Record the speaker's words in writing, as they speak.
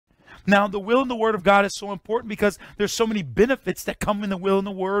Now, the will and the word of God is so important because there's so many benefits that come in the will and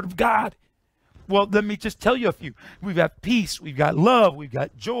the word of God. Well, let me just tell you a few. We've got peace, we've got love, we've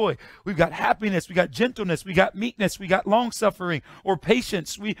got joy, we've got happiness, we got gentleness, we got meekness, we got long suffering or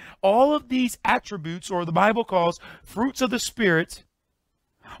patience. All of these attributes, or the Bible calls fruits of the Spirit,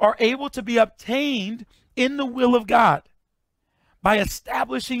 are able to be obtained in the will of God by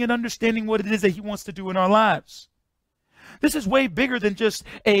establishing and understanding what it is that he wants to do in our lives. This is way bigger than just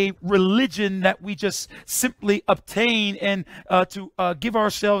a religion that we just simply obtain and to give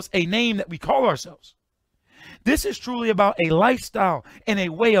ourselves a name that we call ourselves. This is truly about a lifestyle and a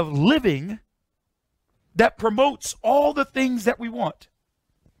way of living that promotes all the things that we want.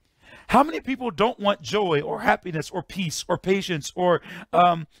 How many people don't want joy or happiness or peace or patience or,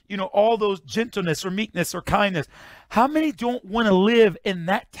 all those gentleness or meekness or kindness? How many don't want to live in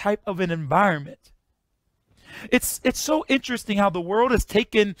that type of an environment? It's so interesting how the world has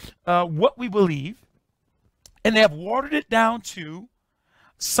taken what we believe and they have watered it down to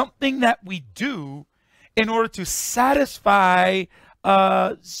something that we do in order to satisfy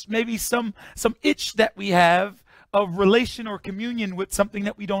maybe some itch that we have of relation or communion with something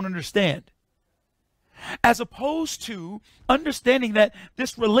that we don't understand. As opposed to understanding that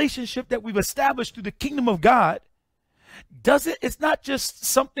this relationship that we've established through the kingdom of God, it's not just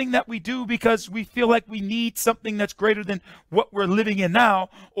something that we do because we feel like we need something that's greater than what we're living in now,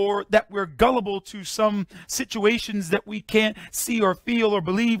 or that we're gullible to some situations that we can't see or feel or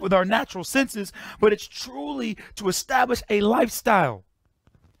believe with our natural senses, but it's truly to establish a lifestyle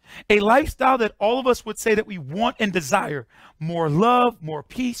that all of us would say that we want and desire. More love, more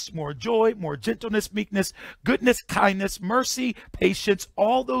peace, more joy, more gentleness, meekness, goodness, kindness, mercy, patience,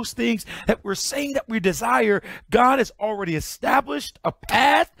 all those things that we're saying that we desire. God has already established a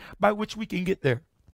path by which we can get there.